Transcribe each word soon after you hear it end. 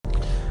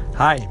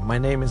Hi, my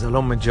name is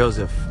Aloma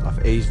Joseph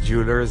of Ace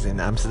Jewelers in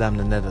Amsterdam,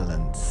 the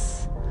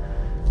Netherlands.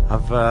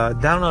 I've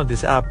downloaded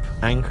this app,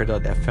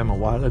 Anchor.fm, a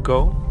while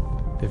ago.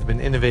 They've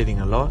been innovating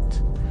a lot.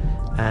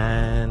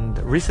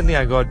 And recently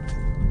I got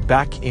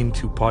back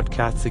into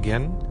podcasts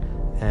again.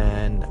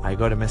 And I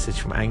got a message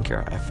from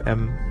Anchor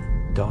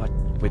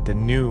FM with the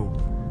new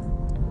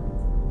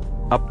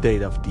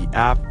update of the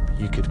app.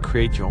 You could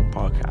create your own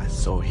podcast.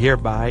 So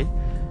hereby,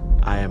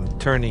 I am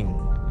turning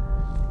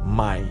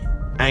my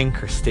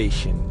Anchor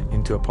station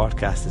into a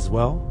podcast as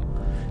well,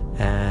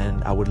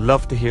 and I would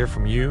love to hear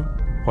from you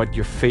what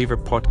your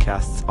favorite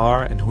podcasts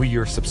are and who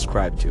you're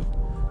subscribed to.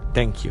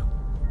 Thank you.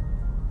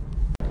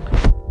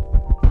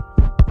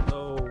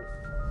 So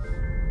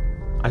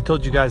I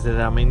told you guys that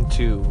I'm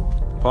into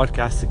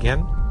podcasts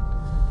again.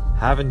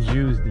 Haven't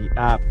used the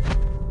app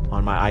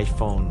on my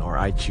iPhone or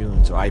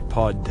iTunes or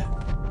iPod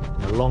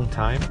in a long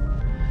time.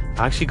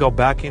 I actually got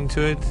back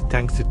into it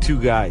thanks to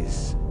two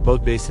guys,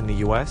 both based in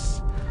the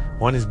US.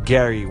 One is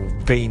Gary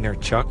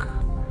Vaynerchuk.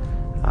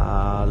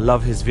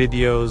 Love his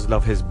videos,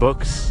 love his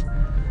books.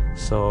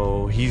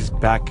 So he's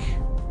back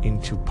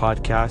into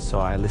podcasts, so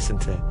I listen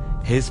to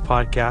his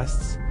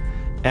podcasts.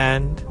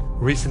 And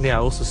recently I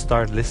also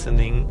started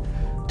listening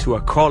to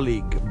a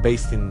colleague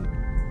based in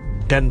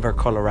Denver,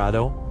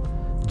 Colorado,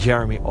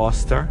 Jeremy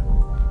Oster,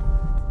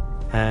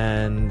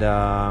 and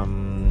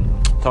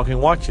Talking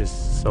Watches.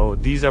 So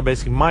these are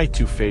basically my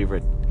two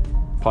favorite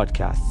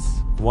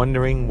podcasts.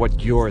 Wondering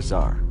what yours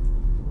are.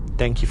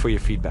 Thank you for your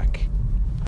feedback.